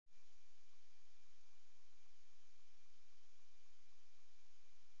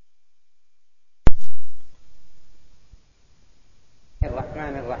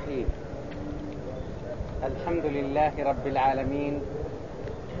الرحيم. الحمد لله رب العالمين،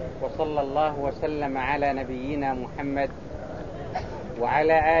 وصلى الله وسلم على نبينا محمد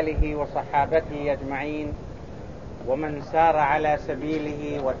وعلى آله وصحابته أجمعين، ومن سار على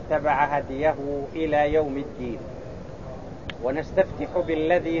سبيله واتبع هديه إلى يوم الدين. ونستفتح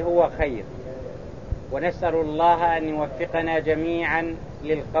بالذي هو خير، ونسأل الله أن يوفقنا جميعا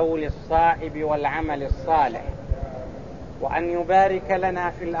للقول الصائب والعمل الصالح، وأن يبارك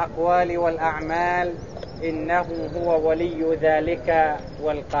لنا في الأقوال والأعمال، إنه هو ولي ذلك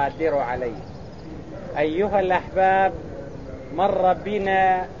والقادر عليه. أيها الأحباب، مر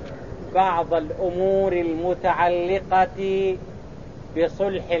بنا بعض الأمور المتعلقة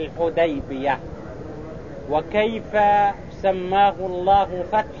بصلح الحديبية، وكيف سماه الله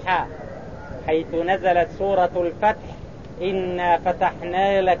فتحا، حيث نزلت سورة الفتح: إنا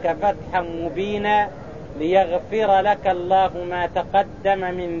فتحنا لك فتحا مبينا ليغفر لك الله ما تقدم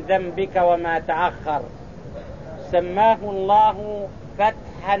من ذنبك وما تأخر. سماه الله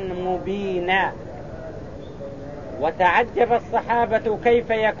فتحا مبينا، وتعجب الصحابة كيف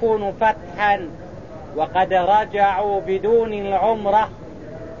يكون فتحا وقد رجعوا بدون العمرة،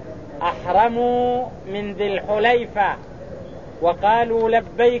 أحرموا من ذي الحليفة وقالوا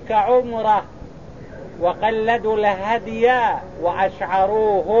لبيك عمرة، وقلدوا الهدي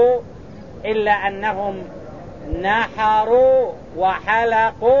وأشعروه، إلا أنهم نحروا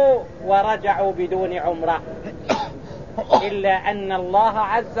وحلقوا ورجعوا بدون عمرة، إلا أن الله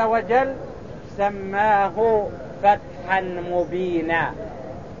عز وجل سماه فتحا مبينا.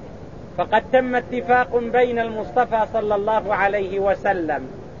 فقد تم اتفاق بين المصطفى صلى الله عليه وسلم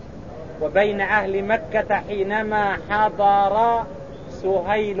وبين أهل مكة حينما حضر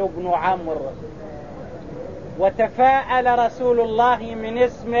سهيل بن عمرو، وتفاءل رسول الله من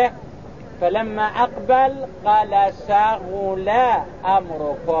اسمه، فلما أقبل قال: سهل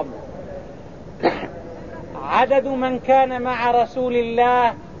أمركم. عدد من كان مع رسول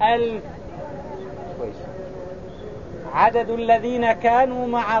الله 1000. عدد الذين كانوا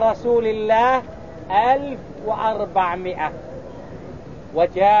مع رسول الله 1400،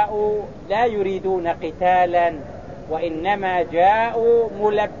 وجاءوا لا يريدون قتالا، وإنما جاءوا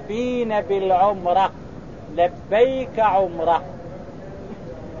ملبين بالعمرة: لبيك عمرة.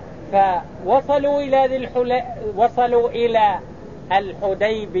 فوصلوا وصلوا إلى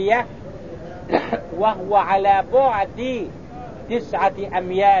الحديبية، وهو على بعد 9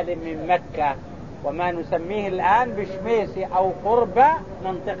 أميال من مكة، وما نسميه الآن بشميسي أو قرب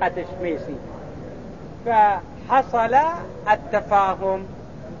منطقة شميسي. فحصل التفاهم،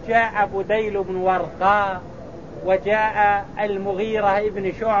 جاء بديل بن ورقاء، وجاء المغيرة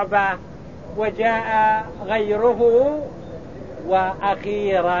بن شعبة، وجاء غيره،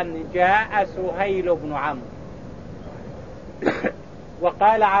 وأخيرا جاء سهيل بن عمرو.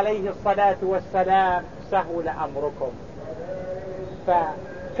 وقال عليه الصلاة والسلام: سهل أمركم.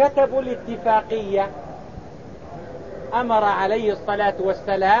 فكتبوا الاتفاقية. أمر عليه الصلاة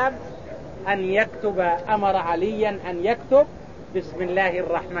والسلام أمر عليا أن يكتب: بسم الله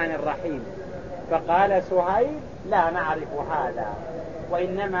الرحمن الرحيم. فقال سهيل: لا نعرف هذا،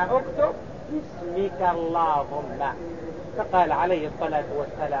 وإنما اكتب باسمك اللهم. فقال عليه الصلاة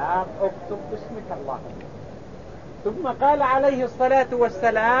والسلام: اكتب باسمك اللهم. ثم قال عليه الصلاة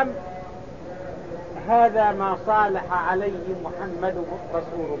والسلام: هذا ما صالح عليه محمد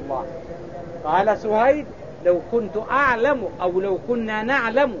رسول الله. قال سهيل: لو كنت أعلم، أو لو كنا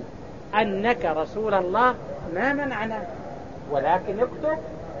نعلم أنك رسول الله ما منعنا، ولكن اكتب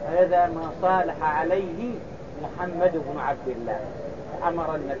هذا ما صالح عليه محمد بن عبد الله.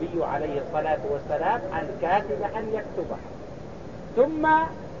 أمر النبي عليه الصلاة والسلام الكاتب أن يكتبها. ثم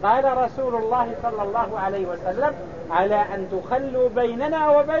قال رسول الله صلى الله عليه وسلم: على أن تخلوا بيننا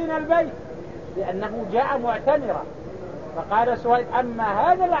وبين البيت، لأنه جاء معتمرا. فقال سهيل: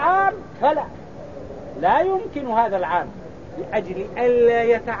 أما هذا العام فلا، لا يمكن هذا العام، لأجل ألا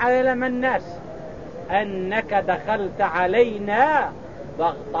يتعلم الناس أنك دخلت علينا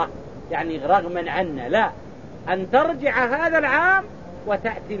ضغطة، يعني رغما عنا، لا، أن ترجع هذا العام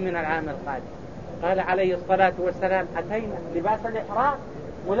وتأتي من العام القادم. قال عليه الصلاة والسلام: أتينا لباس الإحرام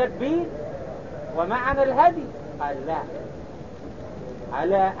ملبين ومعنا الهدي. قال: لا،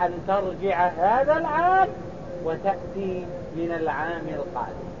 على أن ترجع هذا العام وتأتي من العام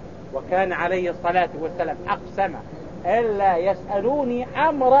القادم. وكان عليه الصلاة والسلام أقسم: ألا يسألوني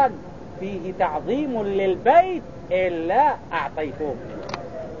أمرا فيه تعظيم للبيت إلا أعطيتهم.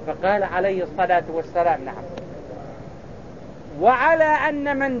 فقال عليه الصلاة والسلام: نعم. وعلى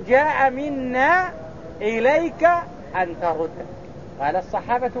أن من جاء منا إليك أن ترد. قال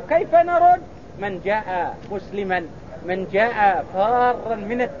الصحابة: كيف نرد من جاء مسلما من جاء فارا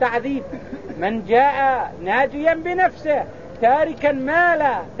من التعذيب، من جاء ناجيا بنفسه تاركا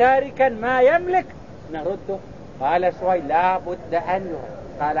مالا تاركا ما يملك نرده. قال سهيل لا بد أن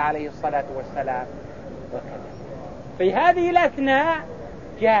يرد. قال عليه الصلاة والسلام وكذا. في هذه الأثناء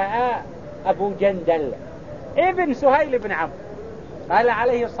جاء أبو جندل ابن سهيل بن عمرو، قال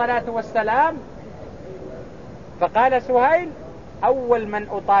عليه الصلاة والسلام، فقال سهيل أول من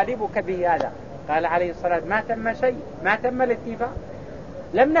أطالبك بهذا. قال عليه الصلاة ما تم شيء، ما تم الاتفاق،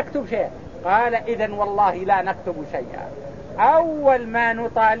 لم نكتب شيء. قال إذن والله لا نكتب شيئا، أول ما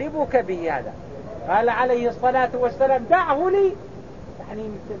نطالبك بهذا. قال عليه الصلاة والسلام دعه لي، يعني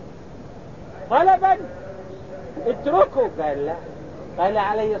طلبا اتركه. قال لا. قال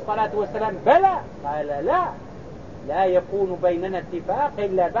عليه الصلاة والسلام بلى. قال لا، لا يكون بيننا اتفاق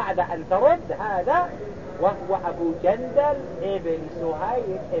إلا بعد أن ترد هذا، وهو أبو جندل ابن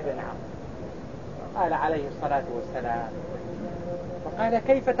سهيل ابن عمرو. قال عليه الصلاة والسلام، فقال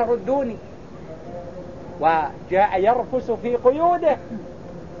كيف تردوني؟ وجاء يرفس في قيوده،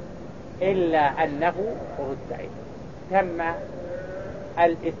 إلا أنه رد إليه. تم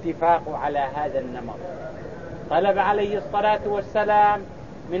الاتفاق على هذا النمط. طلب عليه الصلاة والسلام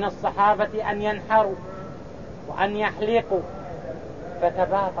من الصحابة أن ينحروا وأن يحلقوا،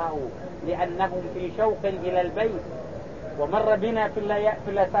 فتباطؤوا لأنهم في شوق إلى البيت. ومر بنا في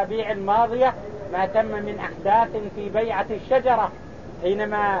الأسابيع الماضية ما تم من أحداث في بيعة الشجرة،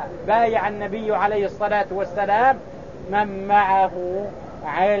 حينما بايع النبي عليه الصلاة والسلام من معه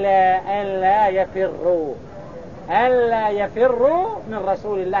على ألا يفروا من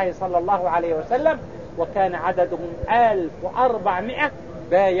رسول الله صلى الله عليه وسلم، وكان عددهم 1400.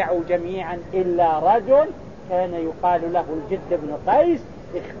 بايعوا جميعا إلا رجل كان يقال له الجد بن قيس،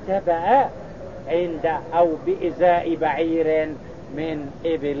 اختبأ عند أو بإزاء بعير من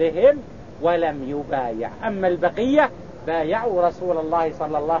إبلهم ولم يبايع. أما البقية بايعوا رسول الله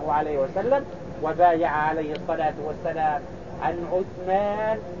صلى الله عليه وسلم. وبايع عليه الصلاة والسلام عن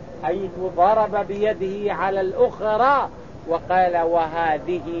عثمان، حيث ضرب بيده على الأخرى وقال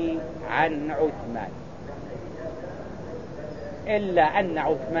وهذه عن عثمان. إلا أن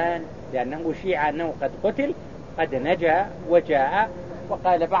عثمان لأنه شيع أنه قد قتل قد نجا وجاء،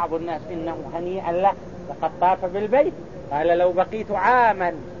 وقال بعض الناس إنه هنيئا له لقد طاف بالبيت. قال لو بقيت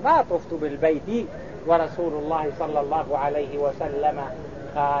عاما ما طفت بالبيت ورسول الله صلى الله عليه وسلم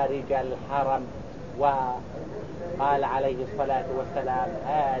خارج الحرم. وقال عليه الصلاة والسلام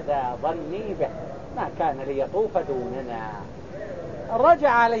هذا ظني به، ما كان ليطوف دوننا. رجع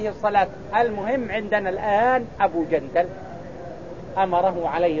عليه الصلاة. المهم عندنا الآن أبو جندل أمره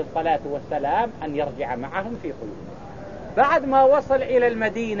عليه الصلاة والسلام أن يرجع معهم في قيود. بعد ما وصل إلى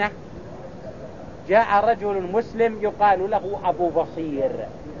المدينة جاء رجل مسلم يقال له أبو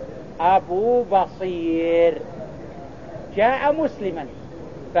بصير جاء مسلما،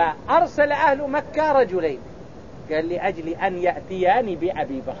 فأرسل أهل مكة رجلين، قال لأجل أن يأتياني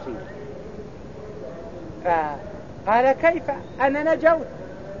بأبي بصير. فقال كيف أنا نجوت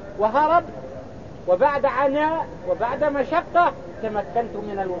وهربت وبعد عناء وبعد مشقة تمكنت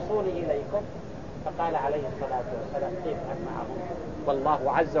من الوصول إليكم. فقال عليه الصلاة والسلام افعل معهم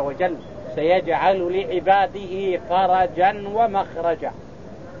والله عز وجل سيجعل لعباده فرجا ومخرجا.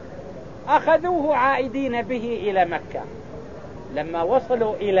 أخذوه عائدين به إلى مكة. لما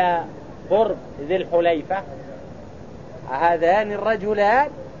وصلوا إلى قرب ذي الحليفة هذان الرجلان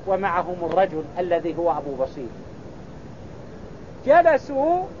ومعهم الرجل الذي هو أبو بصير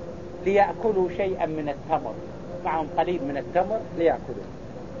جلسوا ليأكلوا شيئا من التمر، معهم قليل من التمر ليأكلوا،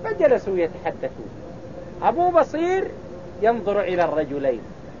 فجلسوا يتحدثون. أبو بصير ينظر إلى الرجلين،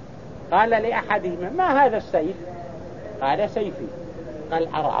 قال لأحدهما ما هذا السيف؟ قال سيفي. قال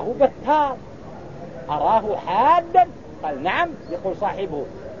أراه بتار، أراه حادا؟ قال نعم. يقول صاحبه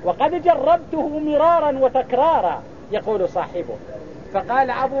وقد جربته مرارا وتكرارا، يقول صاحبه. فقال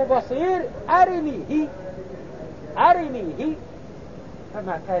أبو بصير أرنيه.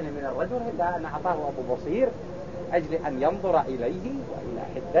 فما كان من الرجل إلا أن أعطاه أبو بصير أجل أن ينظر إليه وإلى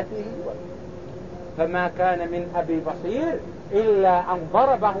حدته فما كان من أبي بصير إلا أن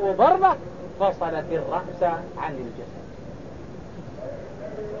ضربه ضربة فصلت الرأس عن الجسد.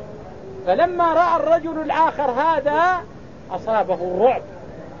 فلما رأى الرجل الآخر هذا أصابه الرعب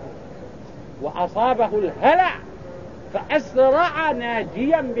وأصابه الهلع، فأسرع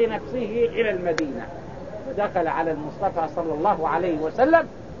ناجيا بنفسه إلى المدينة، ودخل على المصطفى صلى الله عليه وسلم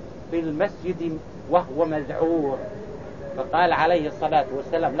في المسجد وهو مذعور. فقال عليه الصلاة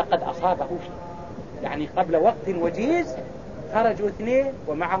والسلام لقد أصابه شيء، يعني قبل وقت وجيز خرجوا اثنين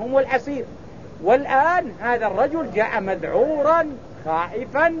ومعهم الأسير، والآن هذا الرجل جاء مذعورا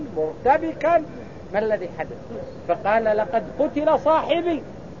خائفا مرتبكا ما الذي حدث؟ فقال لقد قتل صاحبي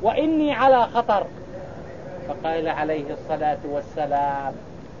وإني على خطر. فقال عليه الصلاة والسلام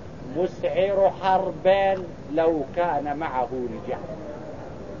مسعر حرب لو كان معه رجال.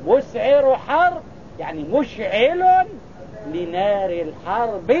 مسعر حرب يعني مشعل لنار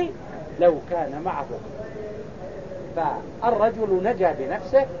الحرب لو كان معه. فالرجل نجا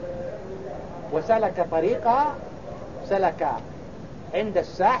بنفسه وسلك طريقها، سلك عند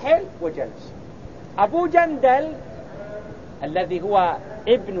الساحل وجلس. أبو جندل الذي هو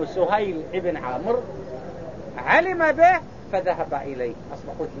ابن سهيل ابن عامر علم به فذهب إليه،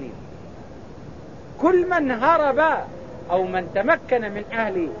 أصبحوا اثنين. كل من هرب أو من تمكن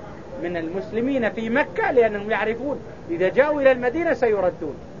من المسلمين في مكة، لأنهم يعرفون إذا جاءوا إلى المدينة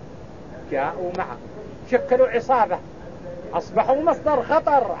سيردون، جاءوا معه، شكلوا عصابة، أصبحوا مصدر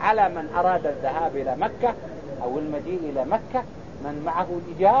خطر على من أراد الذهاب إلى مكة أو المجيء إلى مكة. من معه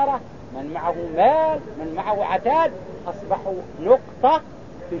تجارة، من معه مال، من معه عتاد، أصبحوا نقطة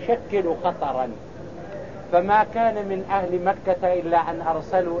تشكل خطرا. فما كان من أهل مكة إلا أن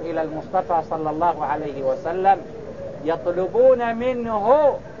أرسلوا إلى المصطفى صلى الله عليه وسلم يطلبون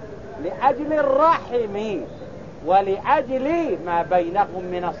منه لأجل الرحم ولأجل ما بينهم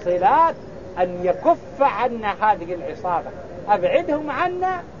من الصلات أن يكف عنا هذه العصابة، أبعدهم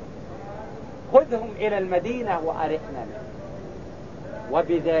عنا، خذهم إلى المدينة وأرحنا منه.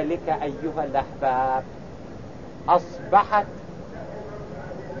 وبذلك أيها الأحباب أصبحت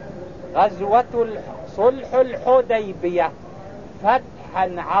غزوة صلح الحديبية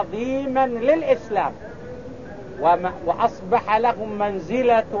فتحا عظيما للإسلام، وأصبح لهم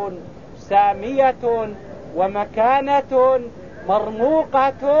منزلة سامية ومكانة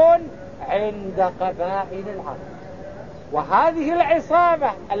مرموقة عند قبائل العرب. وهذه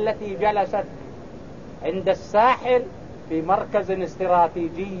العصابة التي جلست عند الساحل في مركز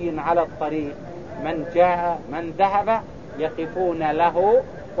استراتيجي على الطريق، من جاء من ذهب يقفون له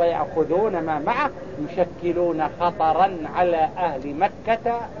ويأخذون ما معه، يشكلون خطرا على أهل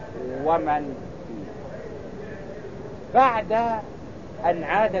مكة ومن فيه. بعد أن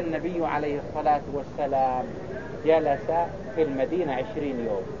عاد النبي عليه الصلاة والسلام جلس في المدينة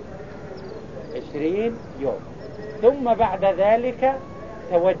 20 يوم، ثم بعد ذلك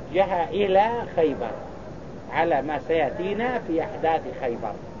توجه إلى خيبر على ما سيأتينا في أحداث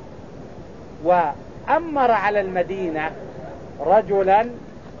خيبر. وأمر على المدينة رجلا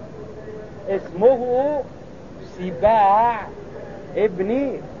اسمه سباع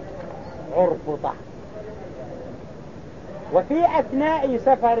ابن عرفطة. وفي أثناء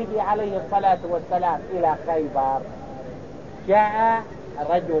سفره عليه الصلاة والسلام إلى خيبر جاء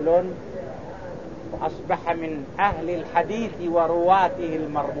رجل وأصبح من أهل الحديث ورواته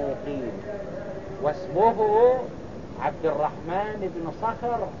المرموقين، واسمه عبد الرحمن بن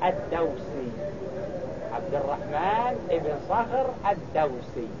صخر الدوسي. عبد الرحمن بن صخر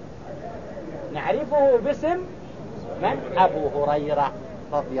الدوسي نعرفه باسم من؟ أبو هريرة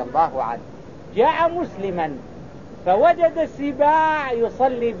رضي الله عنه. جاء مسلما فوجد السباع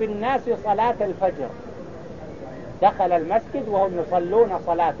يصلي بالناس صلاة الفجر، دخل المسجد وهم يصلون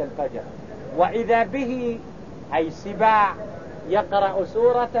صلاة الفجر، وإذا به أي سباع يقرأ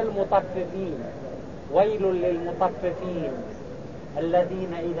سورة المطففين: ويل للمطففين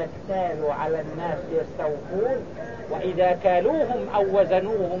الذين إذا اكتالوا على الناس يستوفون وإذا كالوهم أو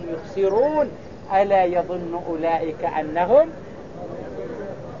وزنوهم يخسرون ألا يظن أولئك أنهم.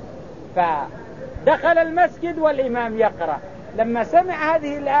 فدخل المسجد والإمام يقرأ، لما سمع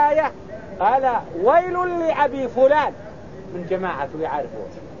هذه الآية قال: ويل لأبي فلان، من جماعة يعرفون،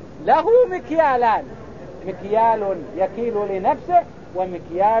 له مكيالان، مكيال يكيل لنفسه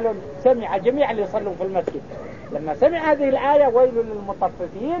ومكيال. سمع جميع اللي يصلون في المسجد لما سمع هذه الآية ويل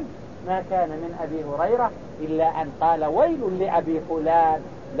للمطففين ما كان من أبي هريرة إلا أن قال: ويل لأبي فلان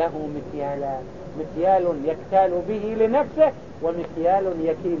له مكيالان، مكيال يكتال به لنفسه ومكيال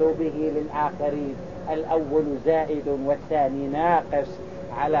يكيل به للآخرين، الأول زائد والثاني ناقص،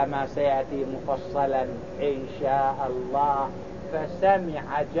 على ما سيأتي مفصلا إن شاء الله.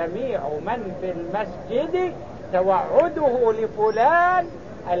 فسمع جميع من في المسجد توعده لفلان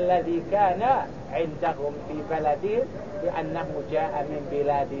الذي كان عندهم في بلده، لأنه جاء من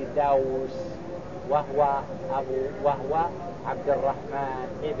بلاد دوس، وهو عبد الرحمن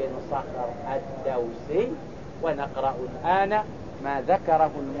ابن صخر الدوسي. ونقرأ الآن ما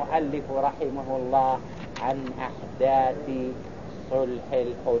ذكره المؤلف رحمه الله عن أحداث صلح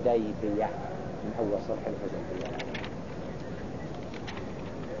الحديبية، من أول صلح الحديبية.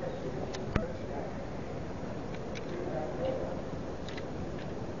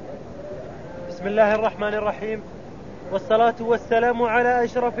 بسم الله الرحمن الرحيم. والصلاة والسلام على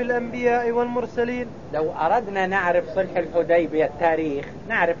أشرف الأنبياء والمرسلين. لو أردنا نعرف صلح الحديبية التاريخ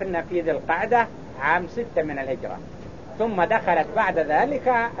نعرف أن في ذي القعدة عام 6 من الهجرة، ثم دخلت بعد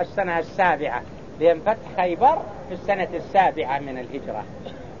ذلك السنة 7 لأن فتح خيبر في السنة 7 من الهجرة،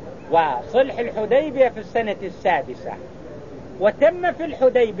 وصلح الحديبية في السنة 6، وتم في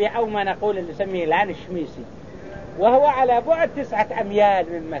الحديبية أو ما نقول اللي نسميه الآن الشميسي، وهو على بعد 9 أميال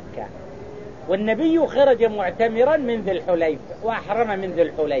من مكة، والنبي خرج معتمرا من ذي الحليفة وأحرم من ذي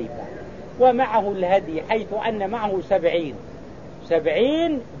الحليفة، ومعه الهدي حيث أن معه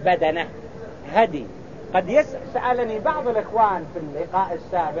 70 بدنة هدي. قد يسألني بعض الإخوان في اللقاء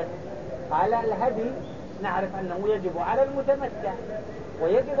السابق، قال الهدي نعرف أنه يجب على المتمتع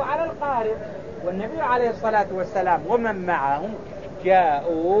ويجب على القارئ، والنبي عليه الصلاة والسلام ومن معهم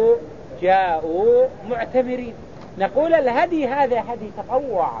جاءوا معتمرين. نقول الهدي هذا هدي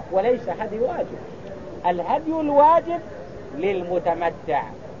تطوع وليس هدي واجب. الهدي الواجب للمتمتع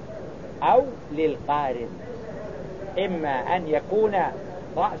أو للقارن، إما أن يكون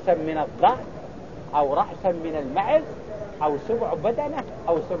رأسا من الضأن أو رأسا من المعز أو 7 بدنة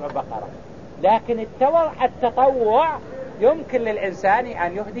أو 7 بقرة. لكن التطوع يمكن للإنسان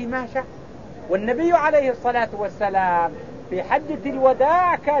أن يهدي ما شاء. والنبي عليه الصلاة والسلام في حجة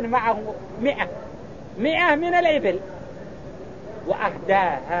الوداع كان معه 100 من الإبل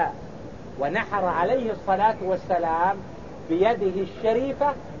وأهداها، ونحر عليه الصلاة والسلام بيده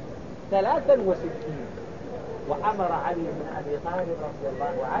الشريفة 63، وأمر علي بن أبي طالب رضي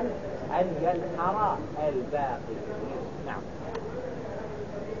الله عنه أن ينحر الباقي. نعم.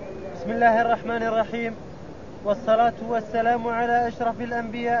 بسم الله الرحمن الرحيم، والصلاة والسلام على أشرف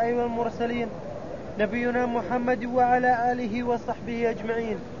الأنبياء والمرسلين نبينا محمد وعلى آله وصحبه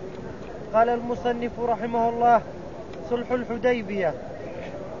أجمعين. قال المصنف رحمه الله: صلح الحديبية،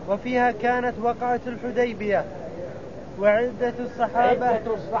 وفيها كانت وقعة الحديبية. وعدة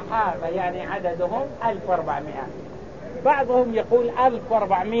الصحابة يعني عددهم 1400، بعضهم يقول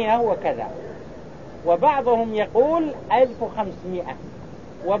 1400 وكذا، وبعضهم يقول 1500،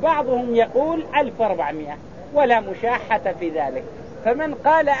 وبعضهم يقول 1400، ولا مشاحة في ذلك. فمن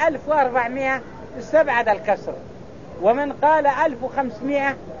قال 1400 استبعد الكسر، ومن قال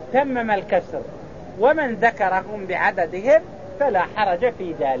 1500 تمم الكسر، ومن ذكرهم بعددهم فلا حرج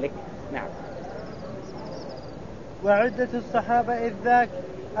في ذلك. نعم. وعدة الصحابة إذ ذاك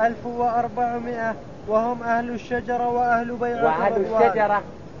 1400، وهم أهل الشجرة وأهل بيعة وأهل الشجرة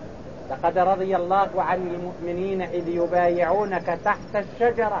لقد رضي الله عن المؤمنين إذ يبايعونك تحت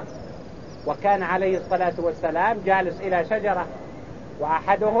الشجرة. وكان عليه الصلاة والسلام جالس إلى شجرة،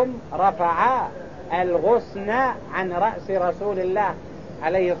 وأحدهم رفع الغصن عن رأس رسول الله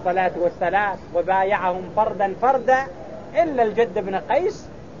عليه الصلاة والسلام وبايعهم فردا إلا الجد بن قيس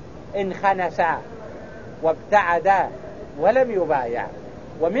انخنسا وابتعدا ولم يبايع.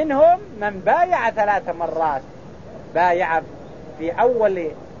 ومنهم من بايع 3 مرات، بايع في أول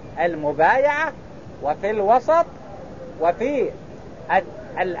المبايعة وفي الوسط وفي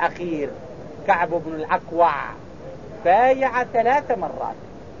الأخير. كعب بن الأكوع بايع 3 مرات.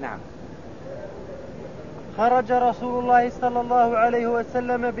 نعم. خرج رسول الله صلى الله عليه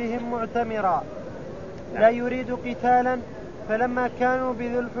وسلم بهم معتمرا لا يريد قتالا، فلما كانوا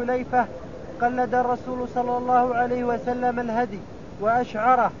بذي الحليفة قلد الرسول صلى الله عليه وسلم الهدي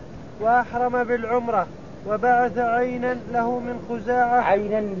وأشعره وأحرم بالعمرة، وبعث عينا له من خزاعة.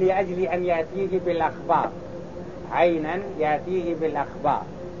 عينا لأجل أن يأتيه بالأخبار، عينا يأتيه بالأخبار.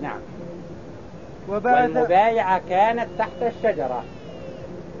 نعم. والمبايعة كانت تحت الشجرة.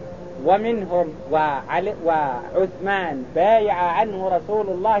 ومنهم وعثمان بايع عنه رسول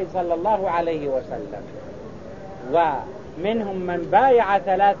الله صلى الله عليه وسلم. ومنهم من بايع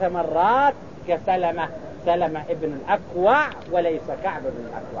 3 مرات سلمة ابن الأكوع وليس كعب بن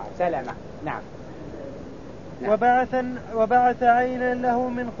الأكوع، سلمة. نعم. وبعث عينا له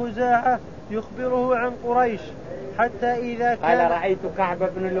من خزاعة يخبره عن قريش، حتى إذا كان قال: رأيت كعب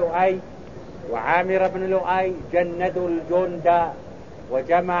بن لؤي وعامر بن لؤي جندوا الجند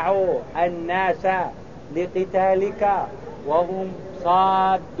وجمعوا الناس لقتالك وهم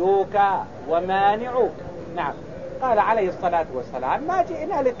صادوك ومانعوك. نعم. قال عليه الصلاة والسلام: ما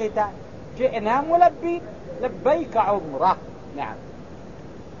جئنا لقتال، جئنا ملبين، لبيك عمره. نعم.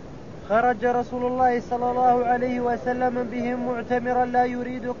 خرج رسول الله صلى الله عليه وسلم بهم معتمرا لا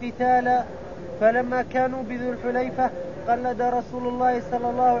يريد قتالا، فلما كانوا بذي الحليفة قلد رسول الله صلى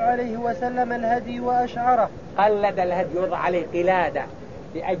الله عليه وسلم الهدي وأشعره. قلد الهدي، يوضع عليه قلادة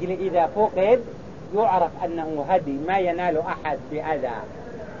لأجل إذا فقد يعرف أنه هدي ما ينال أحد بأذى،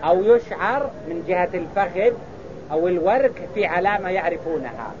 أو يشعر من جهة الفخذ أو الورك في علامة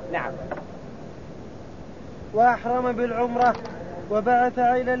يعرفونها. نعم. وأحرم بالعمرة، وبعث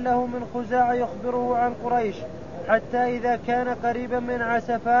عيلا له من خزاعة يخبره عن قريش، حتى إذا كان قريبا من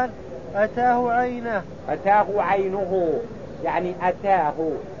عسفان أتاه عينه، يعني أتاه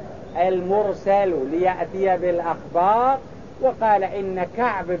المرسل ليأتي بالأخبار، وقال إن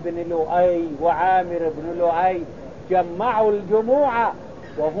كعب بن لؤي وعامر بن لؤي جمعوا الجموع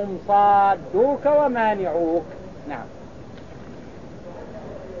وهم صادوك ومانعوك. نعم.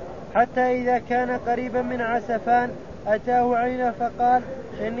 حتى إذا كان قريبا من عسفان أتاه عينه فقال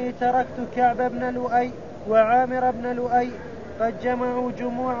إني تركت كعب بن لؤي وعامر بن لؤي قد جمعوا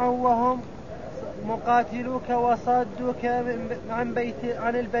جموعا وهم مقاتلوك وصادوك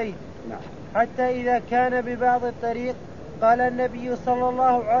عن البيت. حتى إذا كان ببعض الطريق قال النبي صلى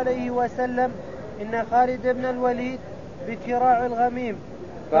الله عليه وسلم إن خالد بن الوليد بكراع الغميم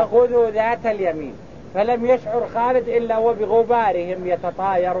فخذوا ذات اليمين. فلم يشعر خالد إلا وبغبارهم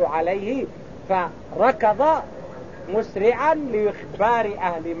يتطاير عليه، فركض مسرعا لإخبار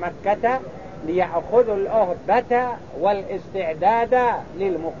أهل مكة ليأخذوا الأهبة والاستعداد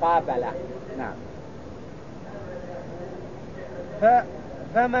للمقابلة. نعم.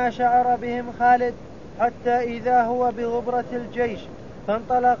 فما شعر بهم خالد حتى إذا هو بغبرة الجيش،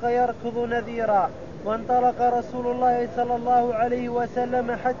 فانطلق يركض نذيرا. وانطلق رسول الله صلى الله عليه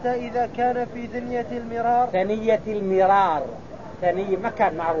وسلم حتى إذا كان في ثنية المرار، ثنية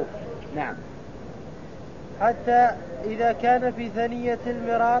مكان معروف. نعم. حتى إذا كان في ثنية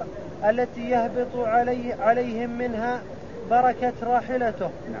المرار التي يهبط عليهم منها بركة راحلته.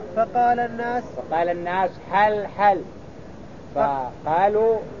 نعم. فقال الناس حل.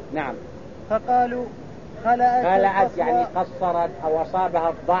 فقالوا نعم. فقالوا خلأت يعني قصرت أو أصابها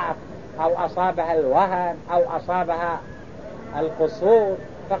الضعف أو أصابها الوهن أو أصابها القصور.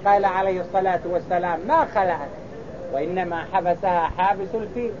 فقال عليه الصلاة والسلام ما خلأت، وإنما حبسها حابس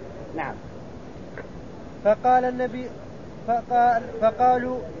الفيل. نعم. فقال النبي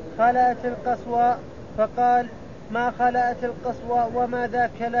فقالوا خلأت القصوى، فقال ما خلأت القصوى وما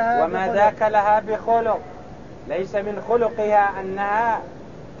ذاك لها بخلق، ليس من خلقها أنها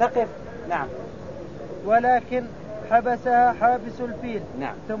تقف. نعم. ولكن حبسها حابس الفيل.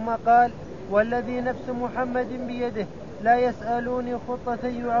 نعم. ثم قال والذي نفس محمد بيده لا يسألوني خطة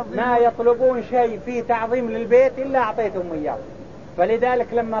يعظمون، ما يطلبون شيء فيه تعظيم للبيت إلا أعطيتهم إياه.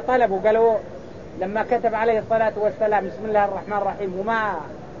 فلذلك لما طلبوا قالوا لما كتب عليه الصلاة والسلام بسم الله الرحمن الرحيم وما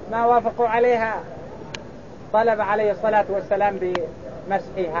وافقوا عليها، طلب عليه الصلاة والسلام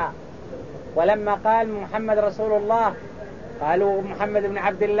بمسحها. ولما قال محمد رسول الله قالوا محمد بن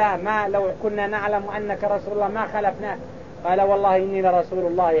عبد الله ما لو كنا نعلم أنك رسول الله ما خلفناه. قال والله إني لرسول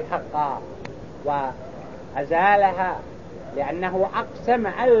الله حقا، وأزالها لأنه أقسم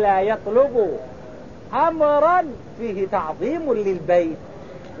ألا يطلبوا أمرا فيه تعظيم للبيت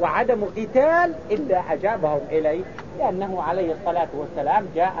وعدم قتال إلا أجابهم إليه، لأنه عليه الصلاة والسلام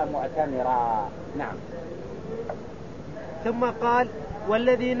جاء معتمرا. نعم. ثم قال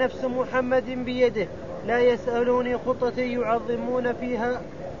والذي نفس محمد بيده لا يسألوني خطة يعظمون فيها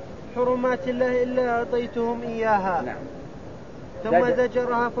حرمات الله إلا أعطيتهم إياها. نعم. ثم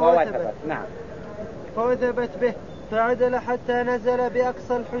زجرها فوثبت. نعم. فوثبت به فعدل حتى نزل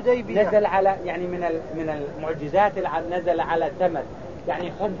بأقصى الحديبية. نزل على يعني من المعجزات نزل على ثمد،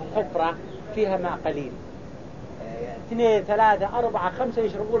 يعني حفرة فيها ماء قليل، 2 3 4 5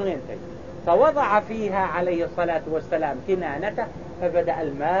 يشربون غينتين، فوضع فيها عليه الصلاة والسلام كنانته فبدأ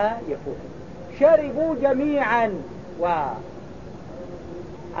الماء يفوت. شربوا جميعا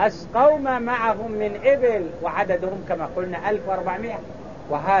وأسقوا ما معهم من إبل وعددهم كما قلنا 1400،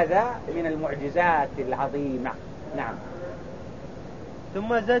 وهذا من المعجزات العظيمة. نعم.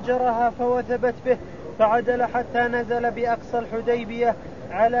 ثم زجرها فوثبت به فعدل حتى نزل بأقصى الحديبية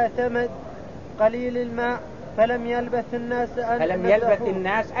على ثمد قليل الماء، فلم يلبث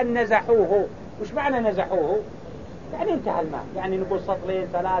الناس أن نزحوه. وش معنى نزحوه؟ يعني انتهى الماء، يعني نقول سطلين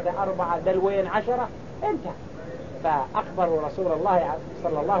 3 4 دلوين 10 انتهى. فأخبروا رسول الله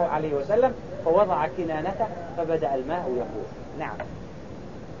صلى الله عليه وسلم فوضع كنانته فبدأ الماء يفور. نعم.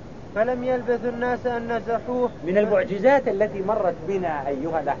 فلم يلبث الناس أن نزحوه. من المعجزات التي مرت بنا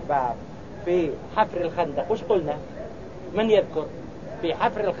أيها الأحباب في حفر الخندق، وش قلنا؟ من يذكر في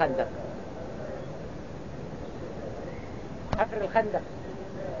حفر الخندق؟ حفر الخندق.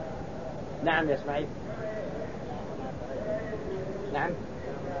 نعم يا اسماعيل. نعم.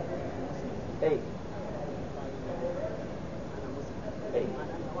 اي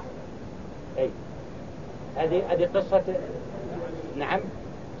هذه قصة. نعم.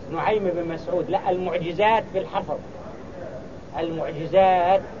 نعيم بن مسعود. لا، المعجزات في الحفر،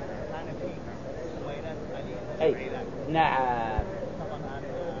 المعجزات. اي نعم.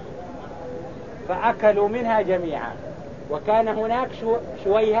 فأكلوا منها جميعا. وكان هناك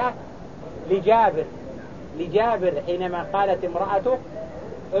شويها لجابر حينما قالت امرأته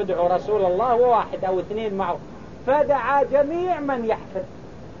ادعو رسول الله وواحد أو اثنين معه، فدعا جميع من يحفظ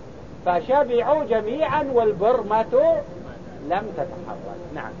فشبعوا جميعا والبرمة لم تتحرك.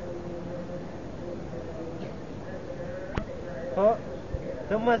 نعم.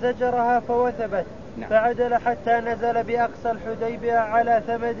 ثم زجرها فوثبت. نعم. فعدل حتى نزل بأقصى الحديبية على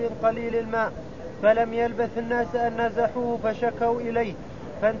ثمد قليل الماء، فلم يلبث الناس أن نزحوه فشكوا إليه،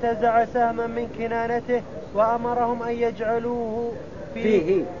 فانتزع سهما من كنانته وأمرهم أن يجعلوه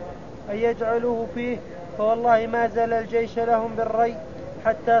فيه فوالله ما زال الجيش لهم بالري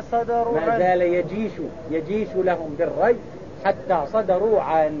حتى صدروا عنه. ما زال يجيش لهم بالري حتى صدروا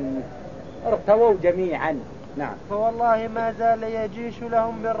عنه، ارتووا جميعا. نعم. فوالله ما زال يجيش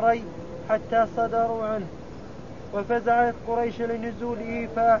لهم بالري حتى صدروا عنه. وفزعت قريش لنزوله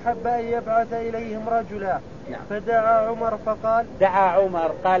فأحب أن يبعث إليهم رجلا. نعم. فدعا عمر فقال دعا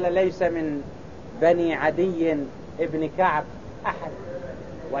عمر قال ليس من بني عدي ابن كعب أحد،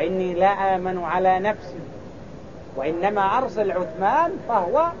 وإني لا آمن على نفسي، وإنما أرسل عثمان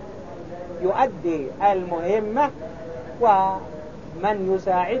فهو يؤدي المهمة ومن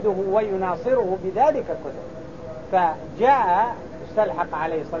يساعده ويناصره بذلك كله. فجاء استلحق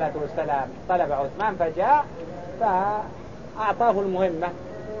عليه الصلاة والسلام، طلب عثمان فجاء فأعطاه المهمة.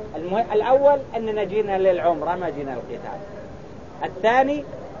 الأول أننا جينا للعمرة ما جينا القتال. الثاني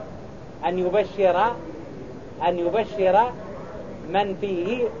أن يبشر من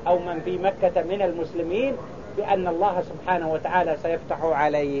فيه أو من في مكة من المسلمين بأن الله سبحانه وتعالى سيفتح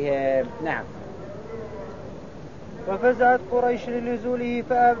عليهم. نعم. وفزعت قريش لنزوله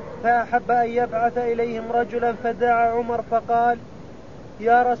فأحب أن يبعث إليهم رجلا فدعا عمر فقال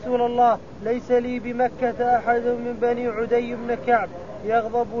يا رسول الله ليس لي بمكة أحد من بني عدي بن كعب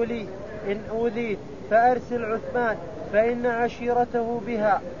يغضب لي إن أوذيت، فأرسل عثمان فإن عشيرته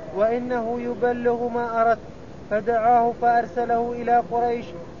بها وإنه يبلغ ما أردت. فدعاه فأرسله إلى قريش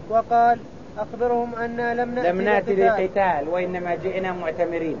وقال أخبرهم أننا لم نأتي للقتال وإنما جئنا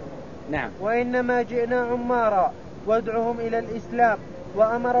معتمرين. نعم. وإنما جئنا عمارا وادعهم إلى الإسلام.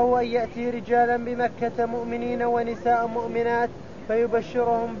 وأمره أن يأتي رجالا بمكة مؤمنين ونساء مؤمنات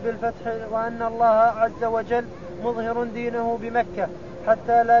فيبشرهم بالفتح وأن الله عز وجل مظهر دينه بمكة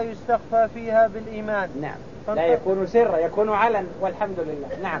حتى لا يستخفى فيها بالإيمان. نعم. لا يكون سرا، يكون علن، والحمد لله.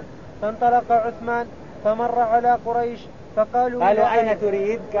 نعم. فانطلق عثمان فمر على قريش قالوا أين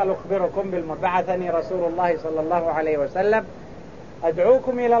تريد؟ قالوا أخبركم بعثني رسول الله صلى الله عليه وسلم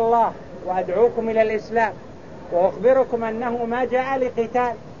أدعوكم إلى الله وأدعوكم إلى الإسلام وأخبركم أنه ما جاء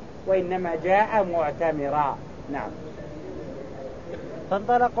لقتال وإنما جاء معتمرا. نعم.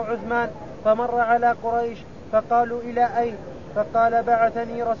 فانطلق عثمان فمر على قريش فقالوا إلى أين؟ فقال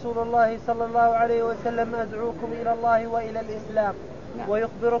بعثني رسول الله صلى الله عليه وسلم أدعوكم إلى الله وإلى الإسلام. نعم.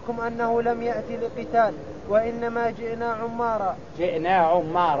 ويخبركم أنه لم يأتي لقتال وإنما جئنا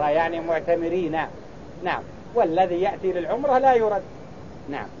عمارا يعني معتمرين. نعم. والذي يأتي للعمرة لا يرد.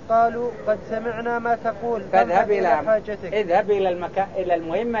 نعم. قالوا قد سمعنا ما تقول فاذهب إلى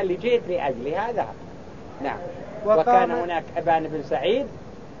المهمة اللي جئت لأجلها. ذهب. نعم. وكان هناك أبان بن سعيد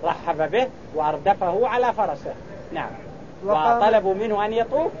رحب به وأردفه على فرسه. نعم. وطلبوا منه أن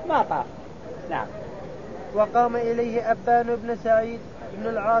يطوف ما طاف. نعم. وقام إليه أبان بن سعيد بن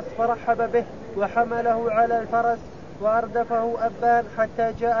العاص فرحب به وحمله على الفرس وأردفه أبان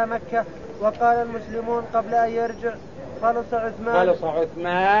حتى جاء مكة. وقال المسلمون قبل أن يرجع خلص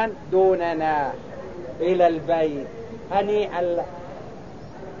عثمان دوننا إلى البيت هنيئا.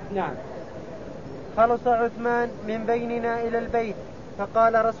 نعم. خلص عثمان من بيننا إلى البيت.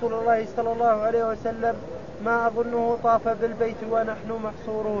 فقال رسول الله صلى الله عليه وسلم ما أظنه طاف بالبيت ونحن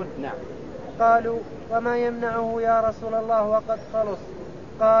محصورون. نعم. قالوا وما يمنعه يا رسول الله وقد خلص؟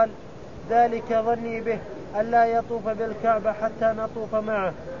 قال ذلك ظني به ألا يطوف بالكعبة حتى نطوف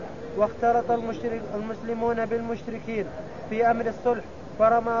معه. واختلط المسلمون بالمشركين في أمر الصلح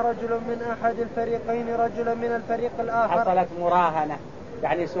فرمى رجل من أحد الفريقين رجلا من الفريق الآخر. حصلت مراهنة،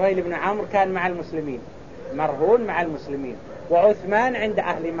 يعني سهيل بن عمرو كان مع المسلمين مرهون مع المسلمين وعثمان عند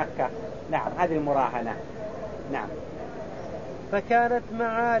أهل مكة. نعم. هذه المراهنة. نعم. فكانت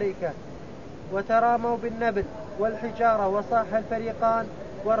معارك وتراموا بالنبل والحجارة وصاح الفريقان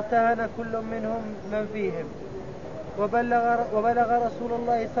وارتهن كل منهم من فيهم. وبلغ رسول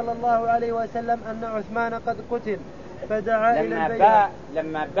الله صلى الله عليه وسلم أن عثمان قد قتل فدعا إلى البيعة.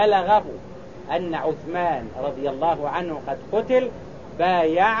 لما بلغه أن عثمان رضي الله عنه قد قتل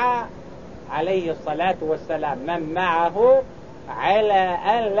بايع عليه الصلاة والسلام من معه على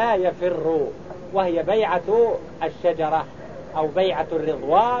أن لا يفروا، وهي بيعة الشجرة أو بيعة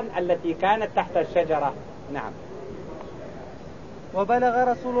الرضوان التي كانت تحت الشجرة. نعم.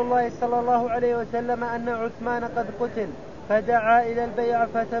 وبلغ رسول الله صلى الله عليه وسلم أن عثمان قد قتل، فدعا إلى البيعة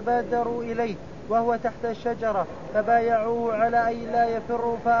فتبادروا إليه وهو تحت الشجرة، فبايعوه على أن لا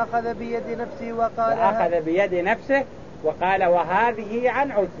يفروا، فأخذ بيد نفسه وقال وهذه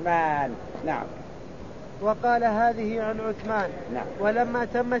عن عثمان. نعم. وقال هذه عن عثمان. نعم. ولما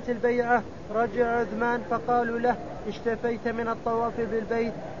تمت البيعة رجع عثمان فقالوا له اشتفيت من الطواف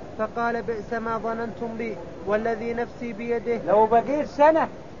بالبيت؟ فقال بئس ما ظننتم بي والذي نفسي بيده لو بقيت سنة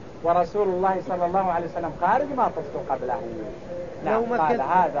ورسول الله صلى الله عليه وسلم خارج ما طفت قبله. نعم. قال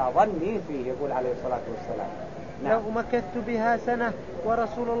هذا ظني فيه، يقول عليه الصلاة والسلام. نعم. لو مكثت بها سنة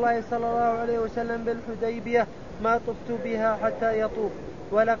ورسول الله صلى الله عليه وسلم بالحديبية ما طفت بها حتى يطوف،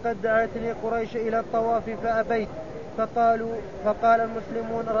 ولقد دعتني قريش إلى الطواف فأبيت، فقال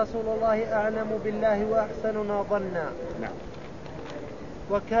المسلمون رسول الله أعلم بالله وأحسننا ظنا. نعم.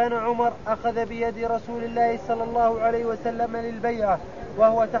 وكان عمر أخذ بيد رسول الله صلى الله عليه وسلم للبيعة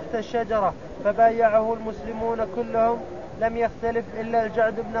وهو تحت الشجرة، فبايعه المسلمون كلهم، لم يختلف إلا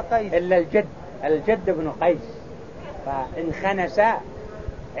الجعد بن قيس، إلا الجد بن قيس، فانخنس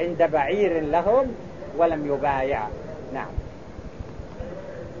عند بعير لهم ولم يبايع. نعم.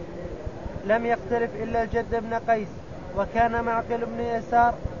 لم يختلف إلا الجد بن قيس. وكان معقل بن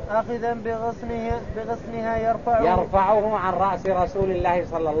يسار آخذا بغصنها يرفعه عن رأس رسول الله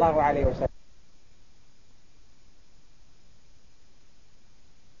صلى الله عليه وسلم.